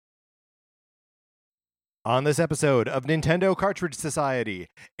On this episode of Nintendo Cartridge Society,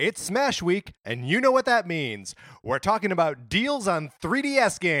 it's Smash Week, and you know what that means. We're talking about deals on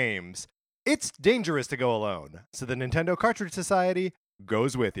 3DS games. It's dangerous to go alone, so the Nintendo Cartridge Society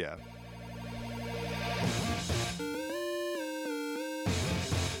goes with you.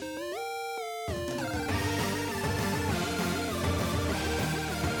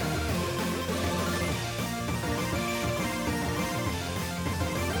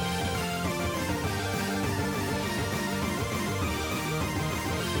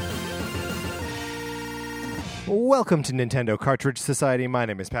 Welcome to Nintendo Cartridge Society. My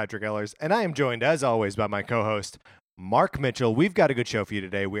name is Patrick Ellers, and I am joined, as always, by my co-host, Mark Mitchell. We've got a good show for you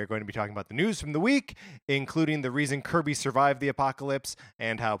today. We are going to be talking about the news from the week, including the reason Kirby survived the apocalypse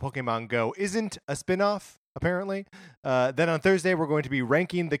and how Pokemon Go isn't a spin-off, apparently. Then on Thursday, we're going to be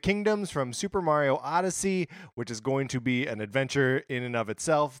ranking the kingdoms from Super Mario Odyssey, which is going to be an adventure in and of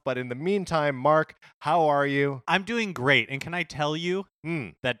itself. But in the meantime, Mark, how are you? I'm doing great, and can I tell you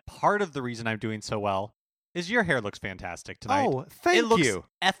that part of the reason I'm doing so well is your hair looks fantastic tonight. Oh, thank you. It looks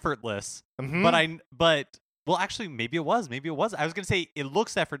effortless. Well, actually, maybe it was. I was going to say it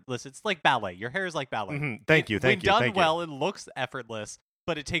looks effortless. It's like ballet. Your hair is like ballet. Thank you. When done well, it looks effortless,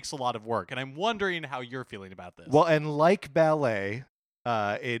 but it takes a lot of work. And I'm wondering how you're feeling about this. Well, and like ballet,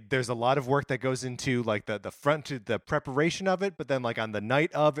 there's a lot of work that goes into like the preparation of it, but then like on the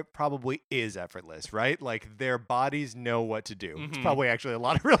night of, it probably is effortless, right? Like their bodies know what to do. It's probably actually a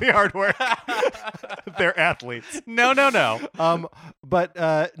lot of really hard work. They're athletes. No. No.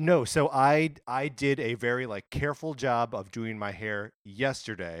 So I did a very like careful job of doing my hair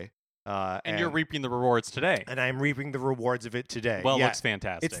yesterday. And you're reaping the rewards today. And I'm reaping the rewards of it today. Well, it looks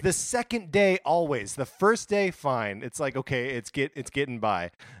fantastic. It's the second day always. The first day, fine. It's like, okay, it's getting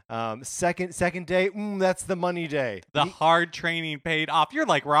by. Second day, that's the money day. The hard training paid off. You're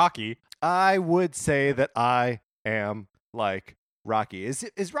like Rocky. I would say that I am like Rocky.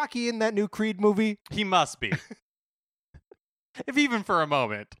 Is Rocky in that new Creed movie? He must be. If even for a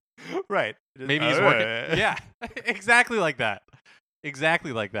moment. Right. Maybe he's working. Yeah, exactly like that.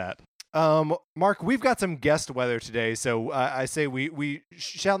 Mark, we've got some guest weather today, so I say we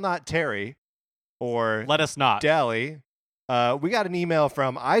shall not tarry or let us not dally. We got an email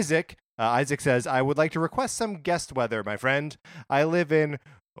from Isaac. Isaac says, I would like to request some guest weather, my friend. I live in,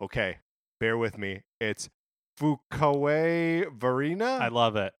 okay, bear with me. It's Fuquay Varina. I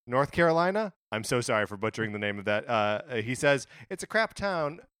love it. North Carolina. I'm so sorry for butchering the name of that. He says, it's a crap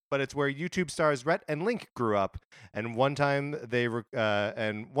town, but it's where YouTube stars Rhett and Link grew up. And once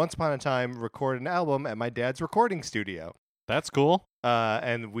upon a time, recorded an album at my dad's recording studio. That's cool.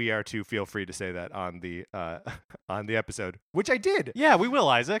 And we are to feel free to say that on the episode, which I did. Yeah, we will,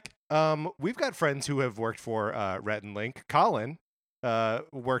 Isaac. We've got friends who have worked for Rhett and Link. Colin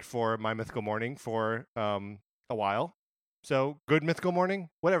worked for My Mythical Morning for a while. So, Good Mythical Morning,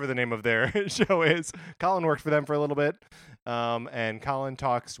 whatever the name of their show is. Colin worked for them for a little bit. And Colin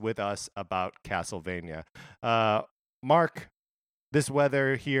talks with us about Castlevania. Mark, this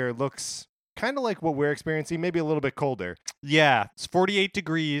weather here looks kind of like what we're experiencing, maybe a little bit colder. Yeah, it's 48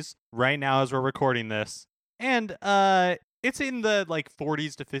 degrees right now as we're recording this. And it's in the like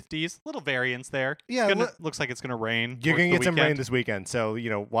 40s to 50s. Little variance there. Yeah, looks like it's going to rain. You're going to get some rain this weekend. So,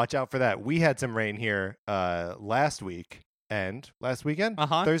 watch out for that. We had some rain here last week and last weekend,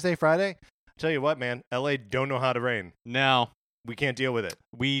 Thursday, Friday. Tell you what, man, LA don't know how to rain. No. We can't deal with it.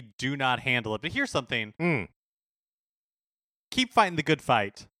 We do not handle it. But here's something. Keep fighting the good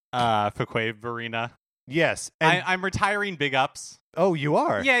fight, Fuquay Varina. Yes. I'm retiring big ups. Oh, you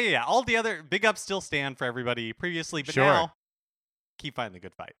are? Yeah. All the other big ups still stand for everybody previously, but now keep fighting the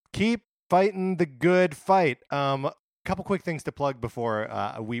good fight. Keep fighting the good fight. Couple quick things to plug before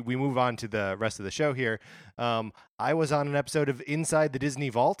we move on to the rest of the show here. I was on an episode of Inside the Disney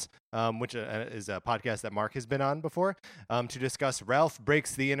Vault, which is a podcast that Mark has been on before, to discuss Ralph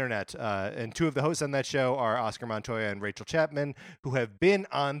Breaks the Internet. And two of the hosts on that show are Oscar Montoya and Rachel Chapman, who have been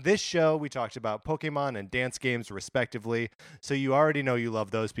on this show. We talked about Pokemon and dance games, respectively. So you already know you love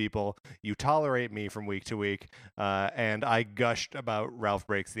those people. You tolerate me from week to week. And I gushed about Ralph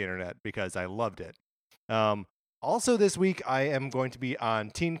Breaks the Internet because I loved it. Also this week, I am going to be on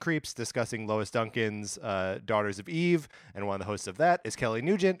Teen Creeps discussing Lois Duncan's Daughters of Eve, and one of the hosts of that is Kelly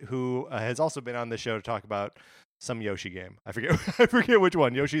Nugent, who has also been on the show to talk about some Yoshi game. I forget which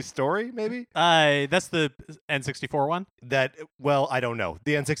one. Yoshi's Story, maybe? That's the N64 one? I don't know.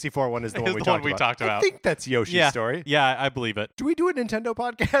 The N64 one is the one we talked about. I think that's Yoshi's Story. Yeah, I believe it. Do we do a Nintendo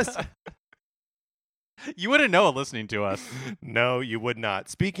podcast? You wouldn't know it listening to us. No, you would not.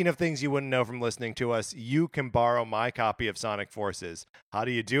 Speaking of things you wouldn't know from listening to us, you can borrow my copy of Sonic Forces. How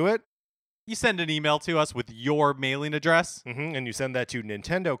do you do it? You send an email to us with your mailing address. And you send that to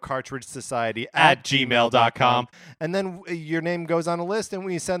Nintendo Cartridge Society At gmail.com. And then your name goes on a list, and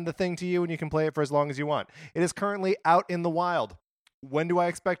we send the thing to you, and you can play it for as long as you want. It is currently out in the wild. When do I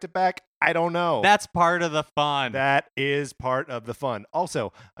expect it back? I don't know. That's part of the fun. That is part of the fun.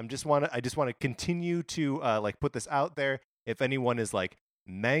 Also, I just want to continue to put this out there. If anyone is like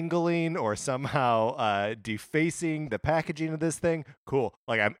mangling or somehow defacing the packaging of this thing, cool.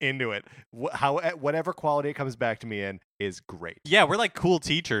 Like, I'm into it. Whatever quality it comes back to me in is great. Yeah, we're like cool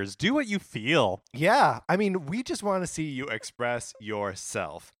teachers. Do what you feel. Yeah, I mean, we just want to see you express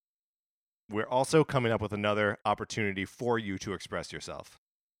yourself. We're also coming up with another opportunity for you to express yourself.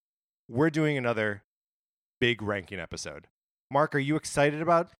 We're doing another big ranking episode. Mark, are you excited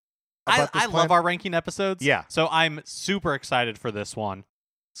about this I plan? love our ranking episodes. Yeah. So I'm super excited for this one.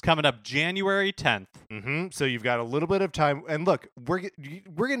 It's coming up January 10th. So you've got a little bit of time. And look, we're going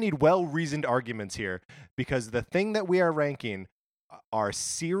to need well-reasoned arguments here, because the thing that we are ranking are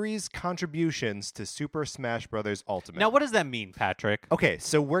series contributions to Super Smash Bros. Ultimate. Now, what does that mean, Patrick? Okay,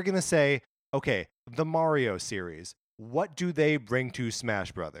 so we're going to say, okay, the Mario series, what do they bring to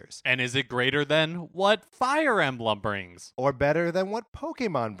Smash Brothers? And is it greater than what Fire Emblem brings? Or better than what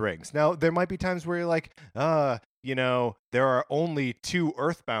Pokemon brings? Now, there might be times where you're like, there are only 2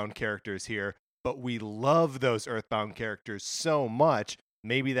 Earthbound characters here, but we love those Earthbound characters so much.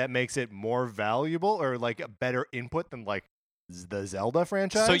 Maybe that makes it more valuable or like a better input than like the Zelda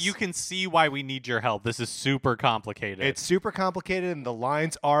franchise. So you can see why we need your help. This is super complicated. It's super complicated and the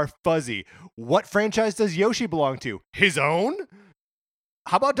lines are fuzzy. What franchise does Yoshi belong to? His own?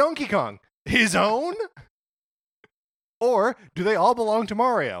 How about Donkey Kong? His own? Or do they all belong to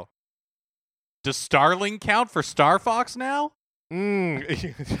Mario? Does Starling count for Star Fox now?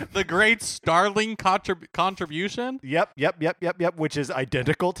 The great Starling contribution? Yep, which is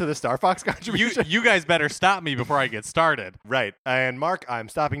identical to the Star Fox contribution. You guys better stop me before I get started. Right. And Mark, I'm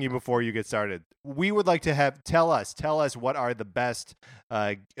stopping you before you get started. We would like to tell us what are the best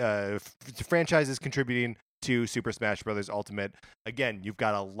franchises contributing to Super Smash Bros. Ultimate. Again, you've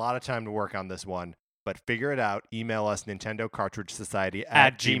got a lot of time to work on this one, but figure it out. Email us Nintendo Cartridge Society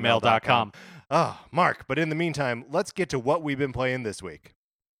at gmail.com. Oh, Mark, but in the meantime, let's get to what we've been playing this week.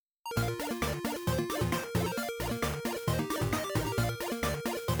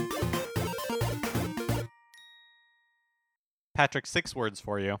 Patrick, 6 words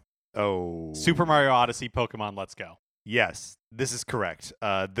for you. Oh. Super Mario Odyssey, Pokemon, Let's Go. Yes, this is correct.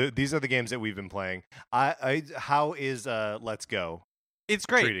 These are the games that we've been playing. How is Let's Go? It's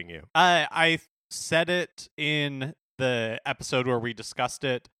great. Treating you? I said it in the episode where we discussed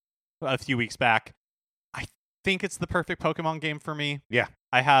it a few weeks back. I think it's the perfect Pokemon game for me. Yeah.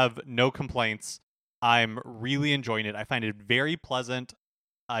 I have no complaints. I'm really enjoying it. I find it very pleasant.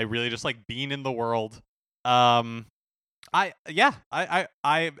 I really just like being in the world. I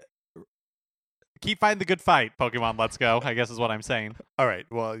keep finding the good fight, Pokemon Let's Go, I guess is what I'm saying. All right.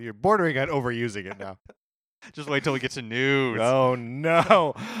 Well, you're bordering on overusing it now. Just wait till we get to news. Oh,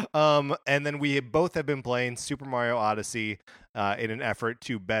 no. And then we both have been playing Super Mario Odyssey in an effort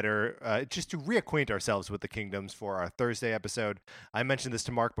to better, just to reacquaint ourselves with the kingdoms for our Thursday episode. I mentioned this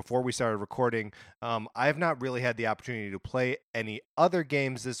to Mark before we started recording. I have not really had the opportunity to play any other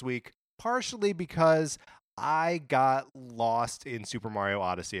games this week, partially because I got lost in Super Mario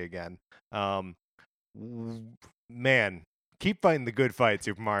Odyssey again. Man, keep fighting the good fight,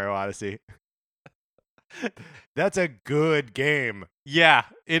 Super Mario Odyssey. That's a good game. Yeah,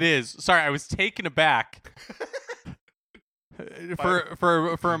 it is. Sorry, I was taken aback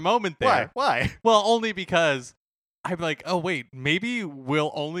for a moment there. Why? Well, only because I'm like, oh wait, maybe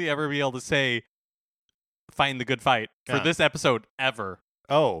we'll only ever be able to say "find the good fight" for this episode ever.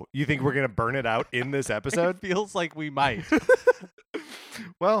 Oh, you think we're gonna burn it out in this episode? It feels like we might.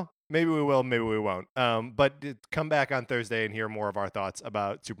 Well, maybe we will, maybe we won't. But come back on Thursday and hear more of our thoughts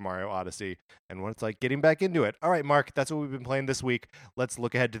about Super Mario Odyssey and what it's like getting back into it. All right, Mark, that's what we've been playing this week. Let's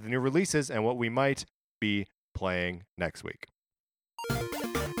look ahead to the new releases and what we might be playing next week.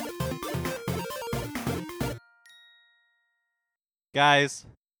 Guys,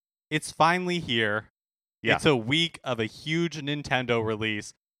 it's finally here. Yeah. It's a week of a huge Nintendo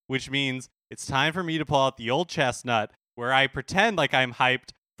release, which means it's time for me to pull out the old chestnut where I pretend like I'm hyped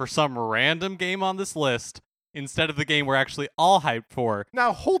for some random game on this list instead of the game we're actually all hyped for.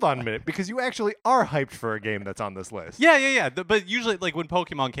 Now, hold on a minute, because you actually are hyped for a game that's on this list. Yeah. But usually, like, when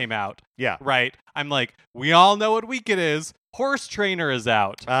Pokemon came out, Yeah. right, I'm like, we all know what week it is. Horse Trainer is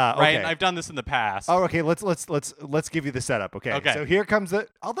out, right? Okay. And I've done this in the past. Oh, okay. Let's give you the setup. Okay. So here comes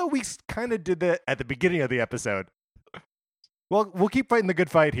although we kind of did that at the beginning of the episode. Well, we'll keep fighting the good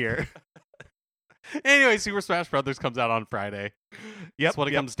fight here. Anyway, Super Smash Brothers comes out on Friday. That's what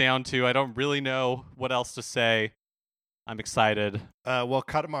it comes down to. I don't really know what else to say. I'm excited. Well,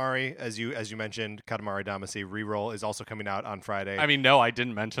 Katamari, as you mentioned, Katamari Damacy Reroll is also coming out on Friday. I mean, no, I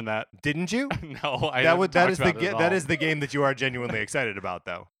didn't mention that. Didn't you? No, I that is the game that you are genuinely excited about,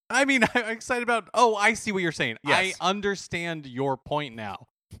 though. I mean, I'm excited about. Oh, I see what you're saying. Yes. I understand your point now.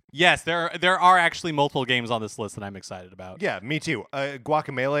 Yes, there are actually multiple games on this list that I'm excited about. Yeah, me too.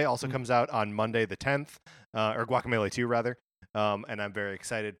 Guacamelee also comes out on Monday the 10th, or Guacamelee 2 rather. And I'm very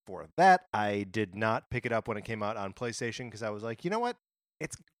excited for that. I did not pick it up when it came out on PlayStation because I was like, you know what?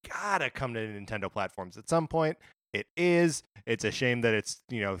 It's gotta come to Nintendo platforms at some point. It is. It's a shame that it's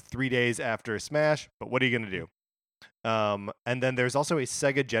 3 days after Smash, but what are you gonna do? And then there's also a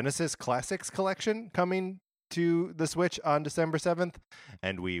Sega Genesis Classics collection coming to the Switch on December 7th,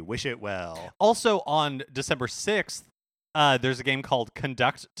 and we wish it well. Also on December 6th, there's a game called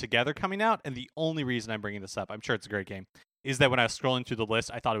Conduct Together coming out, and the only reason I'm bringing this up, I'm sure it's a great game, is that when I was scrolling through the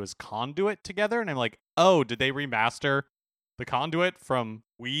list, I thought it was Conduit Together, and I'm like, oh, did they remaster the Conduit from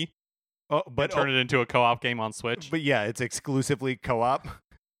Wii? But turn it into a co-op game on Switch? But yeah, it's exclusively co-op,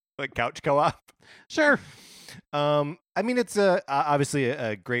 like couch co-op. Sure. I mean, it's obviously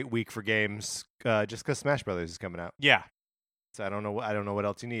a great week for games, just because Smash Brothers is coming out. Yeah. So I don't know what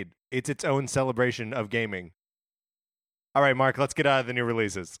else you need. It's its own celebration of gaming. All right, Mark, let's get out of the new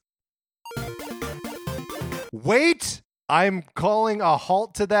releases. Wait! I'm calling a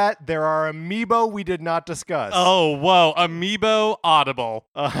halt to that. There are amiibo we did not discuss. Oh, whoa. Amiibo audible.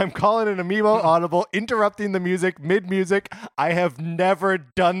 I'm calling an amiibo audible, interrupting the music mid-music. I have never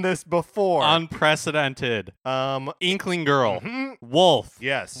done this before. Unprecedented. Inkling Girl. Mhm. Wolf.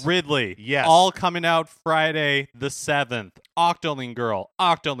 Yes. Ridley. Yes. All coming out Friday the 7th. Octoling Girl.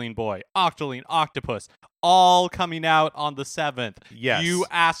 Octoling Boy. Octoling Octopus. All coming out on the 7th. Yes. You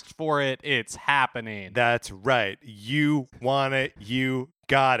asked for it. It's happening. That's right. You want it. You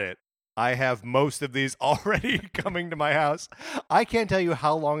got it. I have most of these already coming to my house. I can't tell you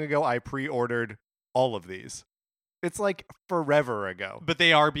how long ago I pre-ordered all of these. It's like forever ago. But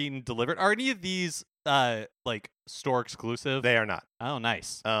they are being delivered. Are any of these like store exclusive? They are not. Oh,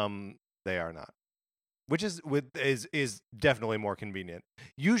 nice. They are not. Which is definitely more convenient.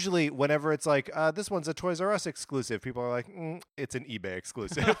 Usually, whenever it's like, this one's a Toys R Us exclusive, people are like, it's an eBay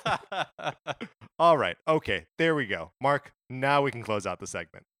exclusive. All right. Okay. There we go. Mark, now we can close out the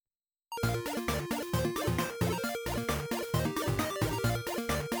segment.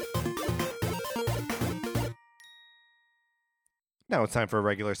 Now it's time for a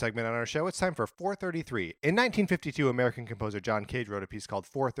regular segment on our show. It's time for 433. In 1952, American composer John Cage wrote a piece called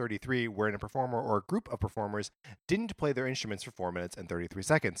 433, wherein a performer or a group of performers didn't play their instruments for 4 minutes and 33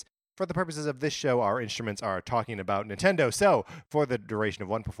 seconds. For the purposes of this show, our instruments are talking about Nintendo. So, for the duration of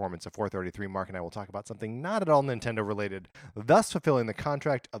one performance of 433, Mark and I will talk about something not at all Nintendo related, thus fulfilling the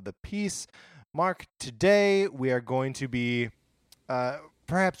contract of the piece. Mark, today we are going to be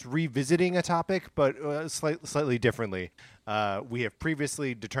perhaps revisiting a topic, but slightly differently. We have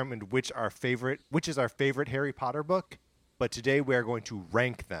previously determined which is our favorite Harry Potter book, but today we are going to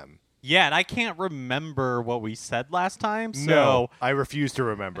rank them. Yeah, and I can't remember what we said last time, so... No, I refuse to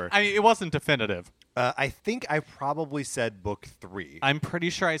remember. I mean, it wasn't definitive. I think I probably said book 3. I'm pretty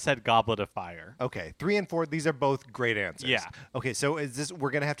sure I said Goblet of Fire. Okay, 3 and 4, these are both great answers. Yeah. Okay, so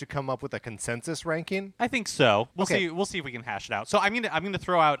we're going to have to come up with a consensus ranking? I think so. We'll Okay. see. We'll see if we can hash it out. So I'm gonna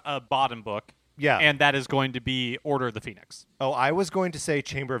throw out a bottom book. Yeah. And that is going to be Order of the Phoenix. Oh, I was going to say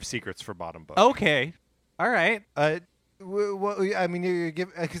Chamber of Secrets for bottom book. Okay. All right. I mean, you give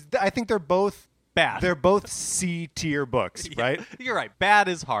because I think they're both Bad. They're both C tier books, Yeah, right? You're right. Bad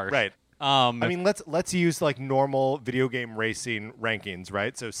is harsh. Right. I mean, let's use like normal video game racing rankings,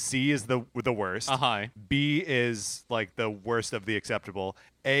 right? So C is the worst. Uh-huh. B is like the worst of the acceptable.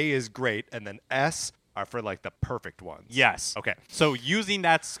 A is great, and then S are for like the perfect ones. Yes. Okay. So using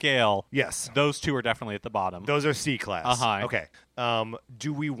that scale, Yes. those two are definitely at the bottom. Those are C class. Uh-huh. Okay.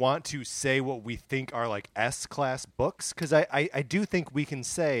 Do we want to say what we think are like S class books? Because I do think we can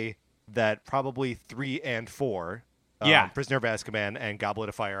say that probably 3 and 4. Yeah. Prisoner of Azkaban and Goblet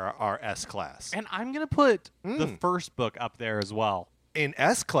of Fire are S class. And I'm going to put the first book up there as well. In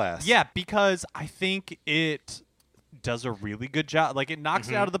S class? Yeah, because I think it does a really good job. Like, it knocks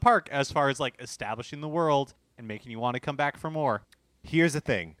it out of the park as far as, like, establishing the world and making you want to come back for more. Here's the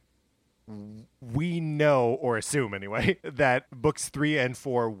thing. We know, or assume anyway, that books 3 and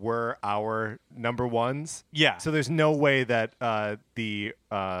 4 were our number ones. Yeah. So there's no way that the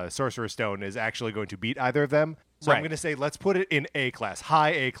Sorcerer's Stone is actually going to beat either of them. So I'm Right. going to say let's put it in A class, high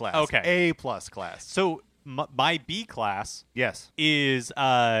A class, Okay. A plus class. So my B class Yes. is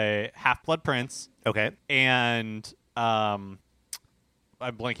Half-Blood Prince Okay. and I'm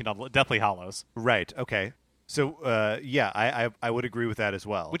blanking on Deathly Hallows, Right. Okay. So yeah, I would agree with that as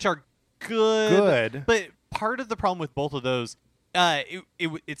well. which are good. Good. But part of the problem with both of those,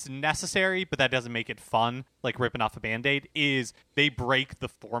 it's necessary, but that doesn't make it fun. Like ripping off a Band-Aid is they break the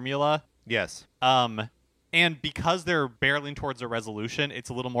formula. Yes. And because they're barreling towards a resolution, it's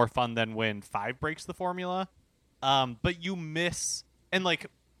a little more fun than when 5 breaks the formula. But you miss and like.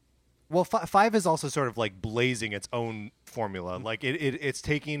 Well, 5 is also sort of like blazing its own formula. Like it's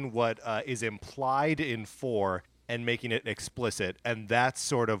taking what is implied in 4 and making it explicit, and that's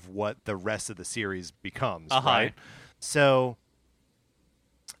sort of what the rest of the series becomes, right? So,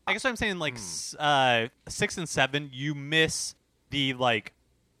 I guess what I'm saying, like 6 and 7, you miss the like.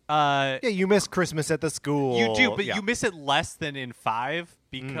 yeah, you miss Christmas at the school. You do, but yeah. you miss it less than in 5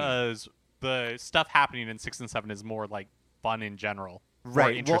 because the stuff happening in 6 and 7 is more like fun in general.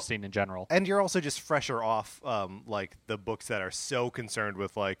 Right. Or interesting in general. And you're also just fresher off like the books that are so concerned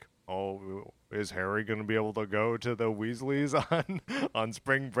with like, oh, is Harry going to be able to go to the Weasleys on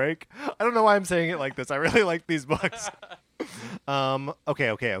spring break? I don't know why I'm saying it like this. I really like these books.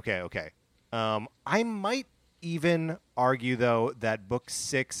 Okay. I might even argue though that book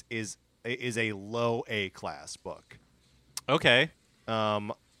 6 is a low A class book. Okay.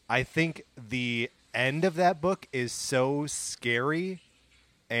 I think the end of that book is so scary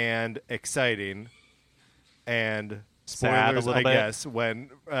and exciting and Sad a spoilers, little I bit. guess, when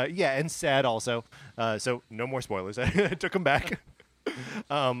and sad also. So no more spoilers. I took them back.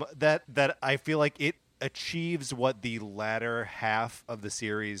 That I feel like it achieves what the latter half of the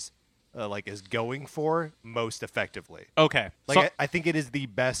series like is going for most effectively. Okay. Like So I think it is the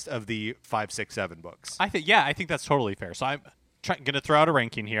best of the 5, 6, 7 books. I think that's totally fair. So I'm going to throw out a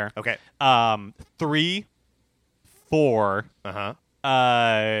ranking here. Okay. 3, 4, Uh-huh.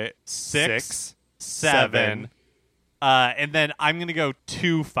 6, 7, and then I'm going to go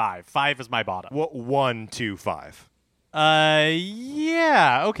 2, 5. 5 is my bottom. 1, 2, 5.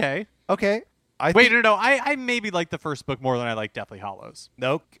 Yeah, okay. Okay. Wait, no. I maybe like the first book more than I like Deathly Hallows.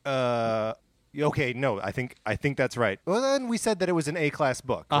 No. Okay. No. I think that's right. Well, then we said that it was an A class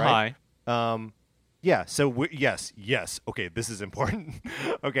book, right? Yeah. So yes. Okay. This is important.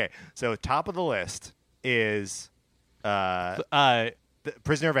 Okay. So top of the list is the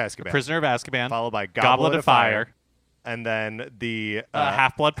Prisoner of Azkaban. Prisoner of Azkaban, followed by Goblet of Fire, and then the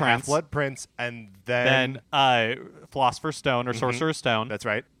Half-Blood Prince, Half-Blood Prince, and then Philosopher's Stone or Sorcerer's Stone. That's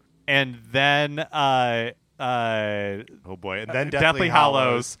right. And then Oh boy, and then Deathly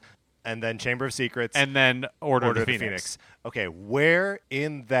Hallows, and then Chamber of Secrets, and then Order of the Phoenix. Okay, where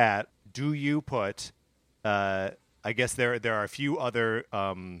in that do you put? I guess there are a few other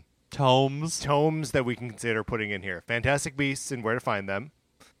tomes that we can consider putting in here. Fantastic Beasts and Where to Find Them.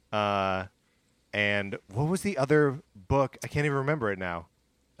 And what was the other book? I can't even remember it now.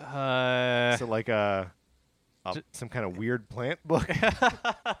 So like some kind of weird plant book.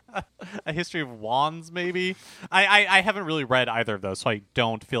 A History of Wands, maybe. I haven't really read either of those, so I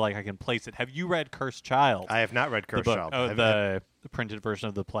don't feel like I can place it. Have you read Cursed Child? I have not read Cursed Child. Oh, the printed version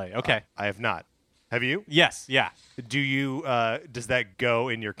of the play. Okay. I have not. Have you? Yes. Yeah. Do you? Does that go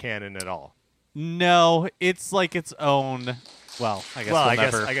in your canon at all? No, it's like its own. Well, I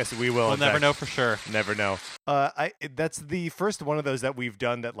guess I guess we will. We'll never know for sure. Never know. That's the first one of those that we've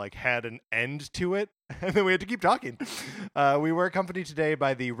done that like had an end to it, and then we had to keep talking. We were accompanied today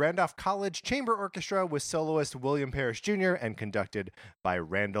by the Randolph College Chamber Orchestra with soloist William Parrish Jr. and conducted by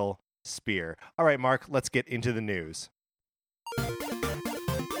Randall Spear. All right, Mark, let's get into the news.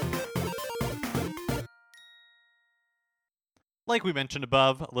 Like we mentioned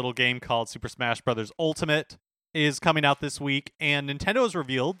above, a little game called Super Smash Bros. Ultimate is coming out this week, and Nintendo has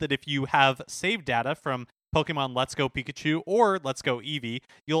revealed that if you have saved data from Pokemon Let's Go Pikachu or Let's Go Eevee,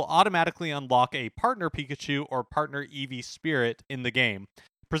 you'll automatically unlock a partner Pikachu or partner Eevee spirit in the game.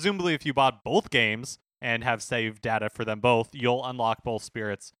 Presumably, if you bought both games and have saved data for them both, you'll unlock both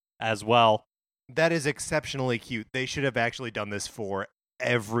spirits as well. That is exceptionally cute. They should have actually done this for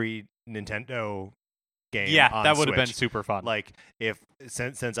every Nintendo game. Yeah, on that would have been Switch. super fun. Like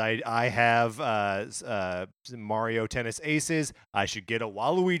since I have Mario Tennis Aces, I should get a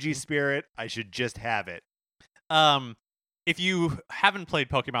Waluigi spirit. I should just have it. If you haven't played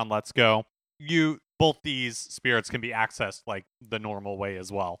Pokemon Let's Go, both these spirits can be accessed like the normal way as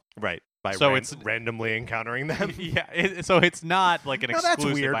well. Right. by So it's randomly encountering them. so it's not like an No, exclusive.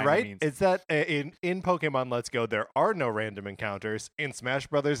 that's weird, by any right? means. It's that in Pokemon Let's Go there are no random encounters. In Smash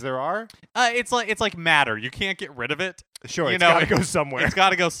Brothers there are. It's like matter. You can't get rid of it. Sure, You it's know, got to go somewhere. It's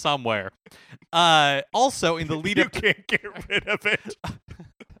got to go somewhere. Also, in the lead You up, can't get rid of it.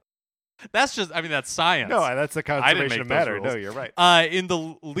 that's science. No, that's the I didn't conservation make of those matter. rules. No, you're right. In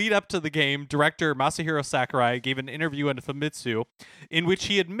the lead up to the game, director Masahiro Sakurai gave an interview on Famitsu in which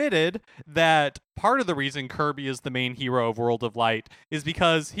he admitted that part of the reason Kirby is the main hero of World of Light is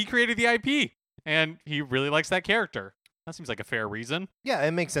because he created the IP and he really likes that character. That seems like a fair reason. Yeah,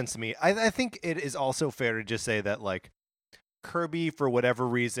 it makes sense to me. I think it is also fair to just say that, like, Kirby, for whatever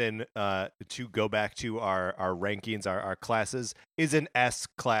reason, to go back to our rankings, our classes, is an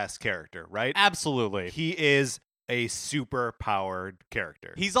S-class character, right? Absolutely. He is a super-powered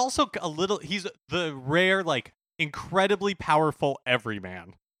character. He's also he's the rare, like, incredibly powerful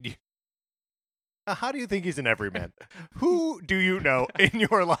everyman. How do you think he's an everyman? Who do you know in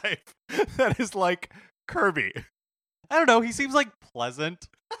your life that is like Kirby? I don't know. He seems like pleasant.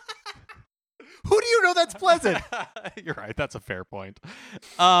 Who do you know that's pleasant? You're right. That's a fair point.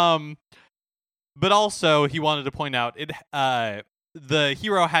 But also he wanted to point out the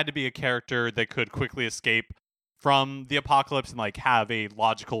hero had to be a character that could quickly escape from the apocalypse and like have a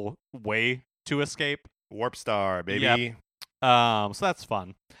logical way to escape. Warp Star, baby. Yep. So that's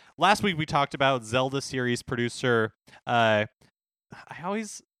fun. Last week we talked about Zelda series producer.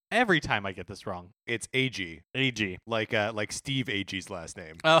 Every time I get this wrong. It's AG. AG. Like Steve Agee's last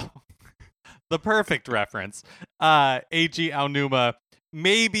name. Oh, the perfect reference. Eiji Aonuma,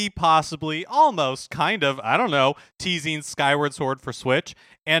 maybe, possibly, almost, kind of, I don't know, teasing Skyward Sword for Switch.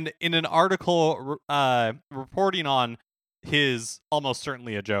 And in an article reporting on his almost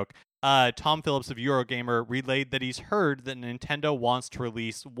certainly a joke, Tom Phillips of Eurogamer relayed that he's heard that Nintendo wants to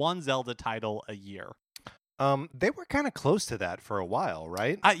release one Zelda title a year. They were kind of close to that for a while,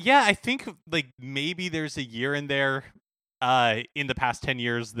 right? Yeah, I think like maybe there's a year in there in the past 10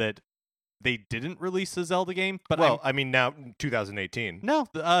 years that they didn't release a Zelda game. But I mean, now 2018. No,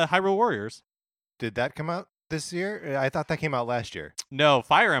 Hyrule Warriors. Did that come out this year? I thought that came out last year. No,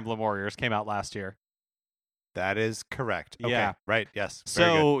 Fire Emblem Warriors came out last year. That is correct. Okay, Yeah. right. Yes.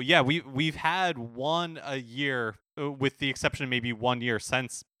 So yeah, we've had one a year, with the exception of maybe 1 year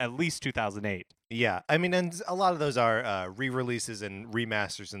since at least 2008. Yeah, I mean, and a lot of those are re-releases and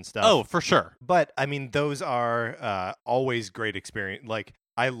remasters and stuff. Oh, for sure. But I mean, those are always great experience. Like,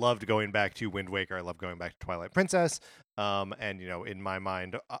 I loved going back to Wind Waker. I love going back to Twilight Princess. And you know, in my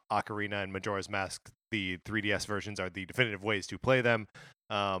mind, Ocarina and Majora's Mask, the 3DS versions, are the definitive ways to play them.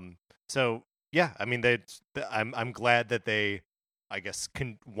 So yeah, I mean, I'm glad that they, I guess,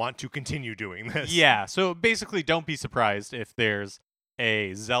 want to continue doing this. Yeah. So basically, don't be surprised if there's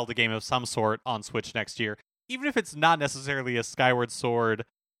a Zelda game of some sort on Switch next year, even if it's not necessarily a Skyward Sword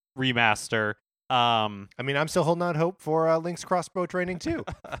remaster. I mean, I'm still holding out hope for Link's Crossbow Training too.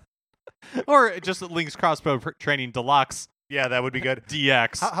 Or just Link's Crossbow Training Deluxe. Yeah, that would be good.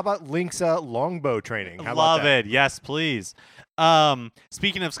 DX. How about Link's Longbow Training? How Love about that? it. Yes, please.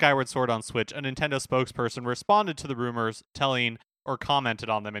 Speaking of Skyward Sword on Switch, a Nintendo spokesperson responded to the rumors, or commented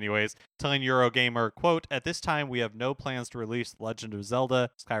on them anyways, telling Eurogamer, quote, "At this time, we have no plans to release Legend of Zelda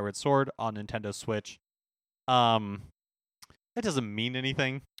Skyward Sword on Nintendo Switch." That doesn't mean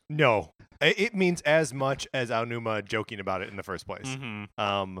anything. No. It means as much as Aonuma joking about it in the first place.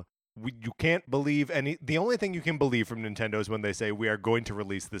 Mm-hmm. You can't believe the only thing you can believe from Nintendo is when they say we are going to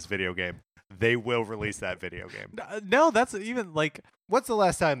release this video game. They will release that video game. No, that's even like... What's the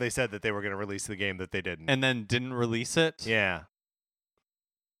last time they said that they were going to release the game that they didn't? And then didn't release it? Yeah.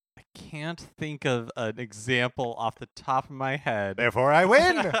 I can't think of an example off the top of my head. Therefore, I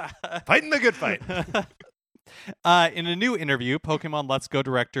win! Fighting the good fight. In a new interview, Pokemon Let's Go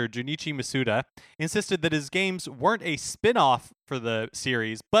director Junichi Masuda insisted that his games weren't a spin-off for the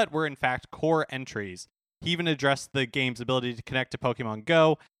series, but were in fact core entries. He even addressed the game's ability to connect to Pokemon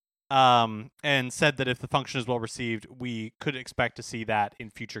Go, and said that if the function is well received, we could expect to see that in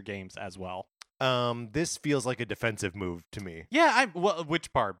future games as well. This feels like a defensive move to me. Yeah,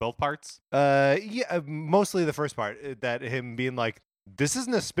 which part? Both parts? Yeah, mostly the first part. That him being like, "This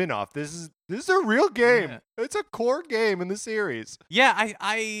isn't a spin-off. This is a real game. Yeah. It's a core game in the series." Yeah,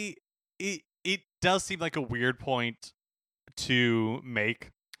 it does seem like a weird point to make.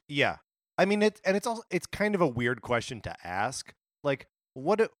 Yeah, I mean it's kind of a weird question to ask. Like,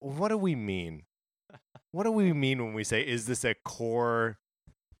 what do we mean? What do we mean when we say, "Is this a core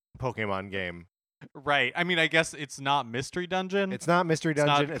Pokemon game?" Right. I mean, I guess it's not Mystery Dungeon. It's not Mystery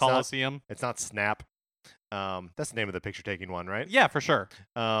Dungeon. It's not Coliseum. It's not Snap. That's the name of the picture-taking one, right? Yeah, for sure.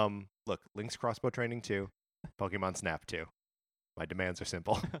 Let's look, Link's Crossbow Training 2, Pokemon Snap 2. My demands are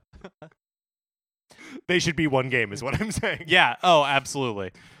simple. They should be one game, is what I'm saying. Yeah. Oh,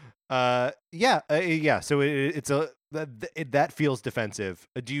 absolutely. Yeah. So it's that feels defensive.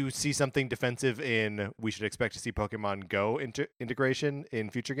 Do you see something defensive in we should expect to see Pokemon Go integration in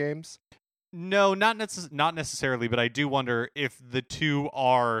future games? No, not necessarily, but I do wonder if the two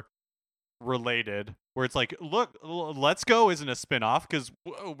are related. Where it's like, look, Let's Go isn't a spin-off because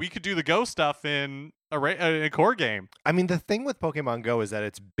we could do the Go stuff in a core game. I mean, the thing with Pokemon Go is that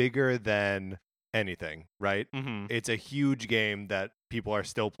it's bigger than anything, right? Mm-hmm. It's a huge game that people are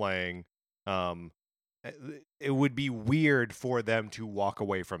still playing. It would be weird for them to walk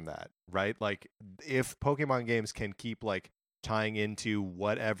away from that, right? Like, if Pokemon games can keep like tying into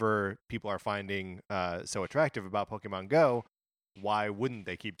whatever people are finding so attractive about Pokemon Go, why wouldn't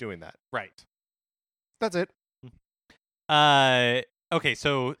they keep doing that? Right. That's it. Okay,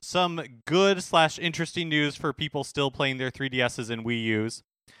 so some good / interesting news for people still playing their 3DSs and Wii U's.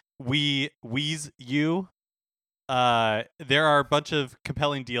 Wii's U. There are a bunch of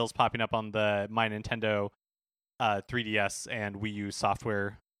compelling deals popping up on the My Nintendo 3DS and Wii U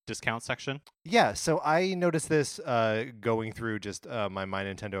software discount section. Yeah, so I noticed this going through just my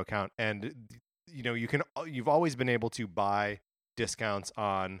Nintendo account, and you've always been able to buy discounts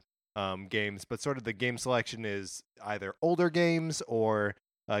on games, but sort of the game selection is either older games or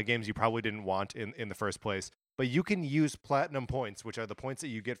games you probably didn't want in the first place. But you can use platinum points, which are the points that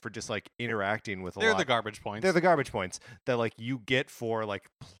you get for just like interacting with a lot. They're the garbage points. They're the garbage points that like you get for like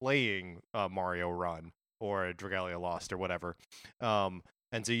playing Mario Run or Dragalia Lost or whatever.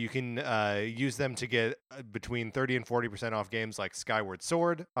 And so you can use them to get between 30 and 40% off games like Skyward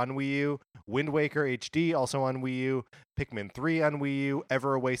Sword on Wii U, Wind Waker HD also on Wii U, Pikmin 3 on Wii U,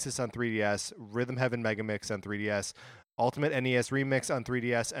 Ever Oasis on 3DS, Rhythm Heaven Megamix on 3DS, Ultimate NES Remix on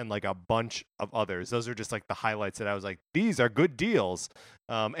 3DS, and like a bunch of others. Those are just like the highlights that I was like, these are good deals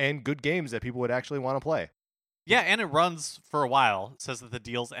and good games that people would actually want to play. Yeah, and it runs for a while. It says that the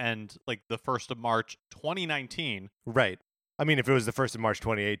deals end like the 1st of March 2019. Right. I mean, if it was the 1st of March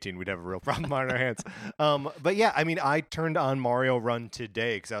 2018, we'd have a real problem on our hands. But yeah, I mean, I turned on Mario Run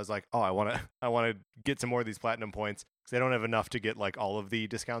today because I was like, oh, I want to get some more of these platinum points because I don't have enough to get like all of the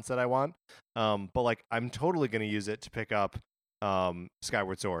discounts that I want. But like, I'm totally going to use it to pick up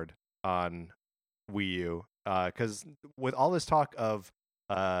Skyward Sword on Wii U because with all this talk of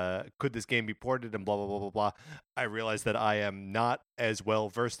could this game be ported and blah blah blah blah blah, I realized that I am not as well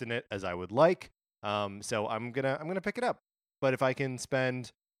versed in it as I would like. So I'm gonna pick it up. But if I can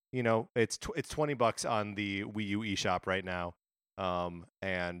spend, it's $20 on the Wii U eShop right now,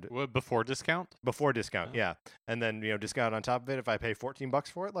 and before discount. Before discount, yeah, and then discount on top of it. If I pay $14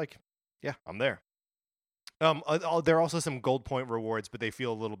 for it, like, yeah, I'm there. There are also some gold point rewards, but they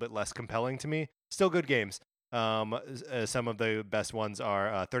feel a little bit less compelling to me. Still good games. Some of the best ones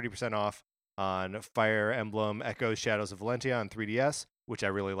are 30% off on Fire Emblem Echoes Shadows of Valentia on 3DS, which I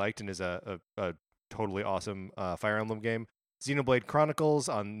really liked and is a totally awesome Fire Emblem game. Xenoblade Chronicles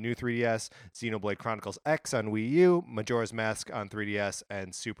on new 3DS, Xenoblade Chronicles X on Wii U, Majora's Mask on 3DS,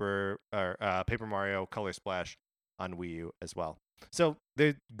 and Paper Mario Color Splash on Wii U as well. So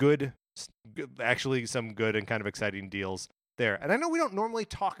they're good, actually some good and kind of exciting deals there. And I know we don't normally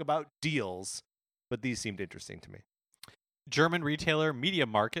talk about deals, but these seemed interesting to me. German retailer Media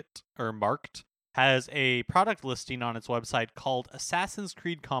Markt has a product listing on its website called Assassin's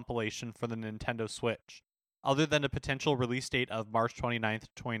Creed Compilation for the Nintendo Switch. Other than a potential release date of March 29th,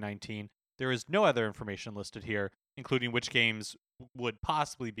 2019, there is no other information listed here, including which games would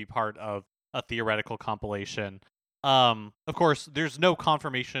possibly be part of a theoretical compilation. Of course, there's no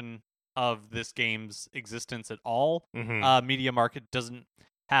confirmation of this game's existence at all. Mm-hmm. Media Market doesn't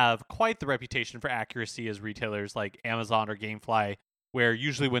have quite the reputation for accuracy as retailers like Amazon or GameFly, where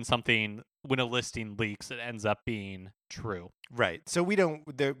usually when a listing leaks, it ends up being true. Right. So we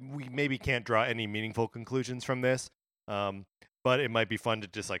maybe can't draw any meaningful conclusions from this, but it might be fun to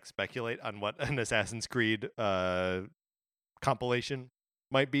just like speculate on what an Assassin's Creed compilation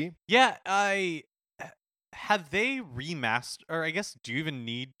might be. Yeah, have they remastered, or I guess, do you even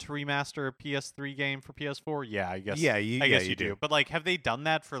need to remaster a PS3 game for PS4? Yeah, I guess. Yeah, I guess you do. But like, have they done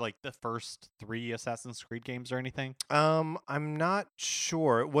that for like the first 3 Assassin's Creed games or anything? I'm not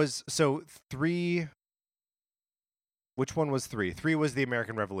sure. It was 3. Which one was 3? 3 was the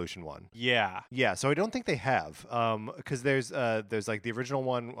American Revolution one. Yeah. Yeah, so I don't think they have. Because there's like the original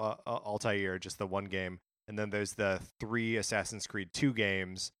one, Altair, just the one game, and then there's the 3 Assassin's Creed 2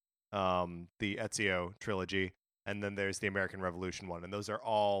 games, the Ezio trilogy, and then there's the American Revolution one, and those are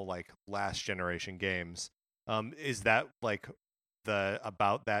all like last generation games. Is that like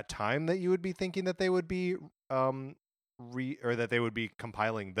about that time that you would be thinking that they would be or that they would be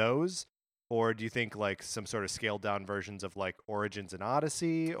compiling those? Or do you think like some sort of scaled down versions of like Origins and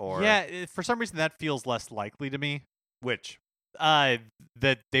Odyssey, or for some reason that feels less likely to me. which?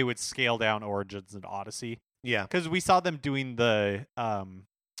 That they would scale down Origins and Odyssey, Yeah, because we saw them doing the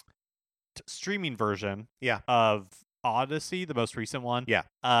streaming version of Odyssey, the most recent one,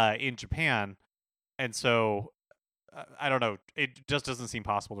 in Japan, and so I don't know, it just doesn't seem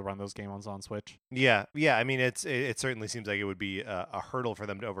possible to run those games on Switch. yeah. I mean, it certainly seems like it would be a hurdle for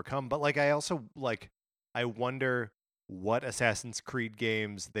them to overcome. But like, I wonder what Assassin's Creed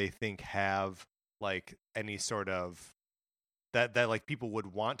games they think have like any sort of that like people would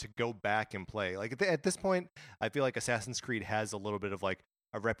want to go back and play. Like at this point, I feel like Assassin's Creed has a little bit of like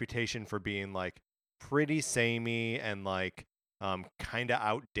a reputation for being like pretty samey and like kind of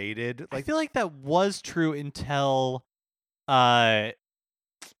outdated. Like, I feel like that was true until was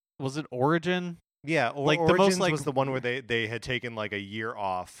it Origin? yeah, like the Origins most like was the one where they had taken like a year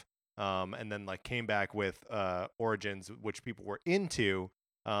off, and then like came back with Origins, which people were into,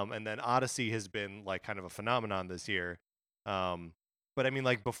 and then Odyssey has been like kind of a phenomenon this year. But I mean,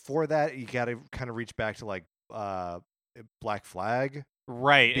 like before that, you got to kind of reach back to like Black Flag,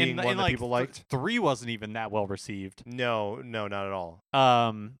 right, being and one that like people liked. 3 wasn't even that well received. No, not at all.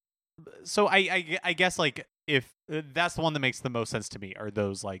 So I guess like if that's the one that makes the most sense to me are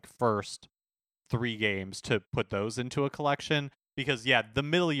those like first 3 games, to put those into a collection, because the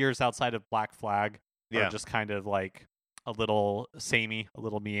middle years outside of Black Flag are just kind of like a little samey, a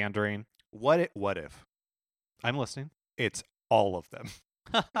little meandering. What if I'm listening. it's all of them?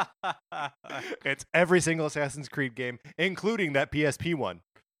 It's every single Assassin's Creed game, including that PSP one.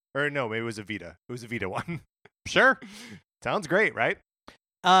 Or no, maybe it was a Vita. It was a Vita one. Sure. Sounds great, right?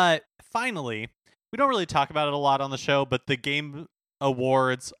 Finally, we don't really talk about it a lot on the show, but the Game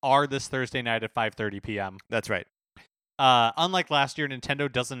Awards are this Thursday night at 5:30 p.m. That's right. Unlike last year,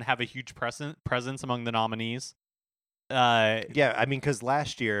 Nintendo doesn't have a huge presence among the nominees. Yeah, I mean, because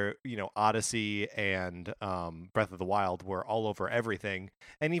last year, Odyssey and Breath of the Wild were all over everything,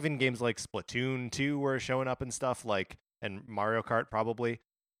 and even games like Splatoon 2 were showing up and stuff, like, and Mario Kart probably.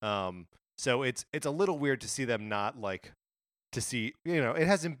 So it's a little weird to see them not like to see. It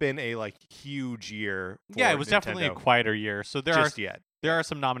hasn't been a like huge year. For it was Nintendo definitely a quieter year. So there are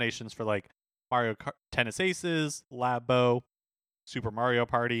some nominations for like Mario Kart, Tennis Aces, Labo, Super Mario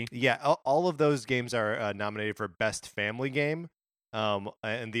Party. Yeah, all of those games are nominated for Best Family Game.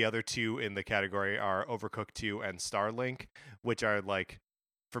 And the other 2 in the category are Overcooked 2 and Starlink, which are like,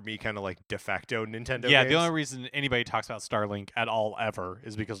 for me, kind of like de facto Nintendo games. The only reason anybody talks about Starlink at all ever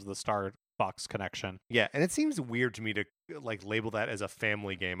is because of the Starbucks connection. Yeah, and it seems weird to me to like label that as a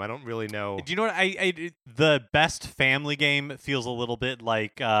family game. I don't really know. Do you know what the best family game feels a little bit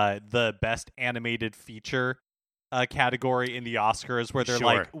like the best animated feature category in the Oscars, where they're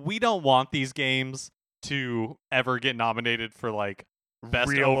like, we don't want these games to ever get nominated for like best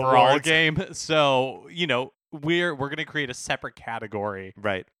real overall awards. game. So, we're going to create a separate category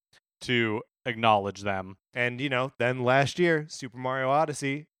right to acknowledge them. And then last year, Super Mario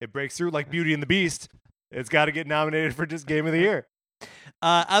Odyssey, it breaks through like Beauty and the Beast. It's got to get nominated for just Game of the Year.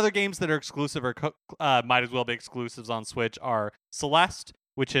 Other games that are exclusive or might as well be exclusives on Switch are Celeste,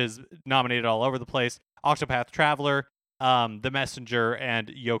 which is nominated all over the place, Octopath Traveler, The Messenger, and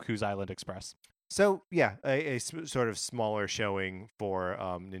Yoku's Island Express. So, yeah, a sort of smaller showing for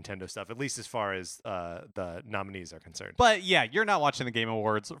Nintendo stuff, at least as far as the nominees are concerned. But, you're not watching the Game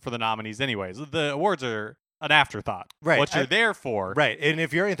Awards for the nominees anyways. The awards are an afterthought. Right. What you're there for. Right. And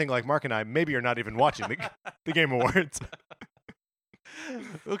if you're anything like Mark and I, maybe you're not even watching the Game Awards.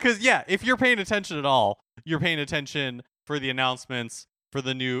 Because, if you're paying attention at all, you're paying attention for the announcements, for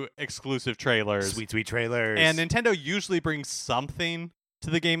the new exclusive trailers. Sweet trailers. And Nintendo usually brings something to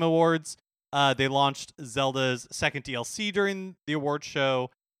the Game Awards. They launched Zelda's second DLC during the award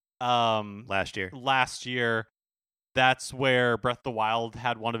show last year. That's where Breath of the Wild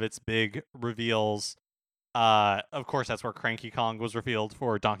had one of its big reveals. Of course, that's where Cranky Kong was revealed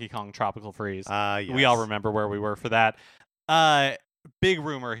for Donkey Kong Tropical Freeze. Yes. We all remember where we were for that. Big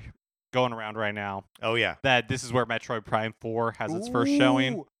rumor going around right now. Oh, yeah. That this is where Metroid Prime 4 has its first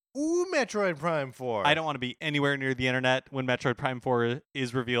showing. Ooh, Metroid Prime 4. I don't want to be anywhere near the internet when Metroid Prime 4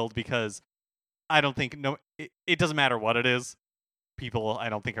 is revealed, because I don't think it doesn't matter what it is. People, I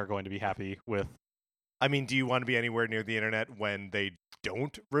don't think, are going to be happy with. I mean, do you want to be anywhere near the internet when they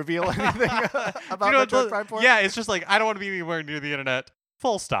don't reveal anything about Metroid Prime 4? Yeah, it's just like, I don't want to be anywhere near the internet.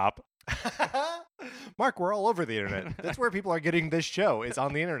 Full stop. Mark, we're all over the internet. That's where people are getting this show, is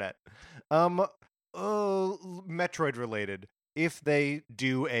on the internet. Metroid related. if they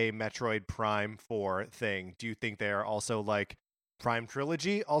do a Metroid Prime 4 thing, do you think they are also like Prime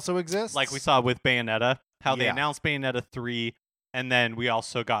Trilogy also exists? Like we saw with Bayonetta, how they Yeah. announced Bayonetta 3, and then we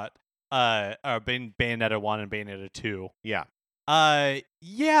also got Bayonetta 1 and Bayonetta 2. Yeah.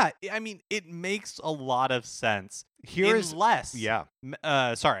 Yeah, I mean, it makes a lot of sense. Here's Unless, yeah.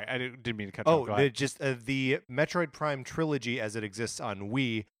 Sorry, I didn't mean to cut you off. Go ahead. The Metroid Prime trilogy as it exists on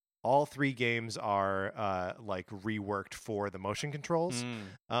Wii. All 3 games are like reworked for the motion controls,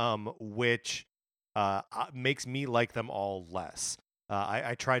 which makes me like them all less.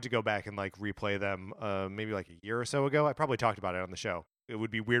 I tried to go back and like replay them maybe like a year or so ago. I probably talked about it on the show. It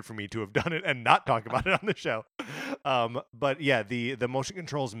would be weird for me to have done it and not talk about it on the show. But yeah, the motion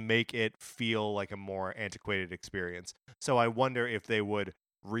controls make it feel like a more antiquated experience. So I wonder if they would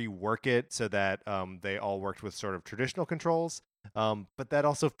rework it so that they all worked with sort of traditional controls. But that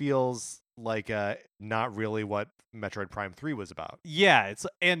also feels like not really what Metroid Prime 3 was about. Yeah,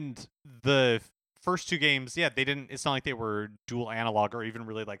 and the first 2 games, yeah, they didn't. It's not like they were dual analog or even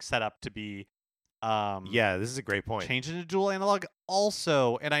really like set up to be. Yeah, this is a great point. Change into dual analog.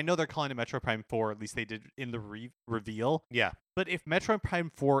 Also, and I know they're calling it Metroid Prime 4. At least they did in the reveal. Yeah, but if Metroid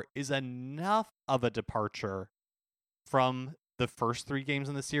Prime 4 is enough of a departure from the first 3 games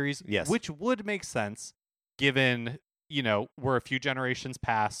in the series, yes, which would make sense given we're a few generations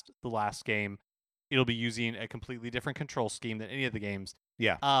past the last game, it'll be using a completely different control scheme than any of the games.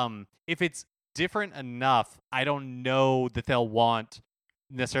 Yeah. If it's different enough, I don't know that they'll want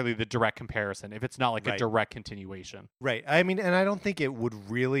necessarily the direct comparison if it's not like a direct continuation. Right. I mean, and I don't think it would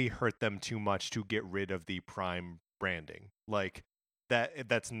really hurt them too much to get rid of the Prime branding. Like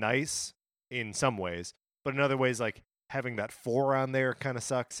that's nice in some ways, but in other ways, like having that 4 on there kind of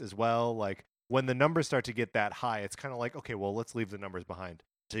sucks as well. Like when the numbers start to get that high, it's kind of like, okay, well, let's leave the numbers behind.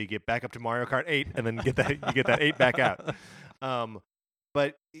 So you get back up to Mario Kart 8 and then you get that 8 back out.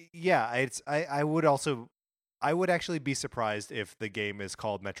 But yeah, I would actually be surprised if the game is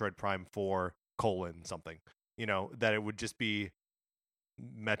called Metroid Prime 4 : something. That it would just be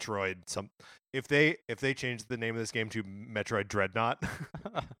Metroid if they changed the name of this game to Metroid Dreadnought.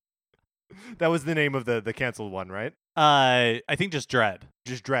 That was the name of the canceled one, right? I think just Dread.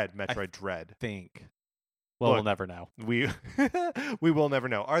 Just Dread, Metroid Dread. Think. Well, we'll never know. We will never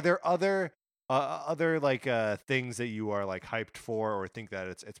know. Are there other like things that you are like hyped for or think that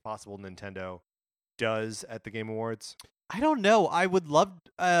it's possible Nintendo does at the Game Awards? I don't know. I would love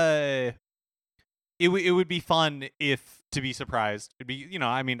it would be fun to be surprised. It'd be,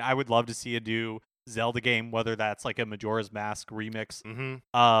 I would love to see a new Zelda game, whether that's like a Majora's Mask remix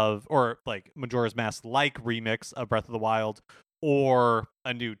or like Majora's Mask like remix of Breath of the Wild, or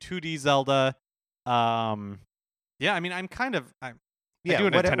a new 2D Zelda. Yeah, I mean, I do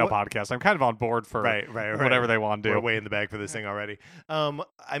a Nintendo podcast. I'm kind of on board for whatever they want to do. We're way in the bag for this thing already.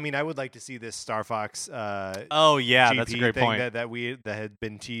 I mean, I would like to see this Star Fox. Oh yeah, GP that's a great thing point. that had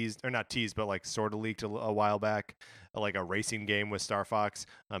been teased, or not teased, but like sort of leaked a while back, like a racing game with Star Fox,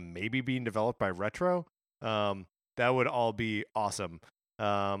 maybe being developed by Retro. That would all be awesome.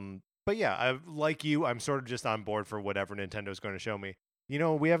 But yeah, like you, I'm sort of just on board for whatever Nintendo's going to show me.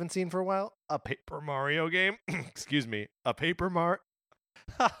 We haven't seen for a while? A Paper Mario game. Excuse me. A Paper Mario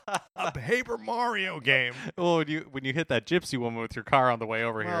game. Oh, when you hit that gypsy woman with your car on the way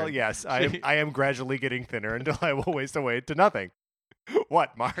over here. Well, yes, I am gradually getting thinner until I will waste away to nothing.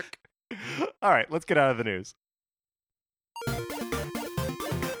 What, Mark? All right, let's get out of the news.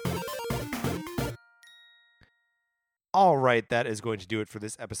 All right, that is going to do it for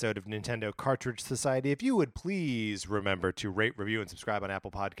this episode of Nintendo Cartridge Society. If you would please remember to rate, review, and subscribe on Apple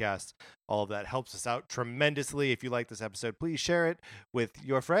Podcasts. All of that helps us out tremendously. If you like this episode, please share it with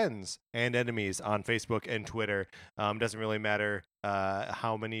your friends and enemies on Facebook and Twitter. Doesn't really matter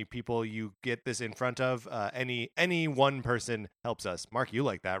how many people you get this in front of. Any one person helps us. Mark, you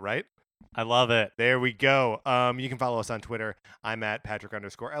like that, right? I love it. There we go. You can follow us on Twitter. I'm at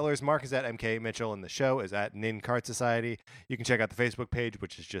Patrick_Ellers. Mark is at MK Mitchell, and the show is at Nin Cart Society. You can check out the Facebook page,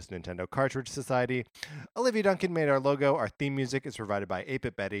 which is just Nintendo Cartridge Society. Olivia Duncan made our logo. Our theme music is provided by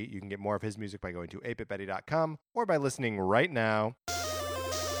 8-Bit Betty. You can get more of his music by going to 8bitbetty.com or by listening right now.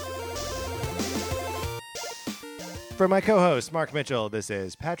 For my co-host, Mark Mitchell, this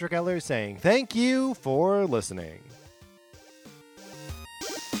is Patrick Ellers saying thank you for listening.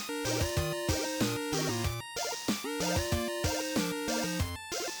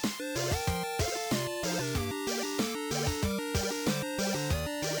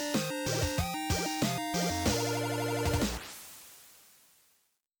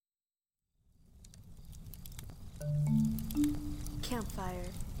 Campfire.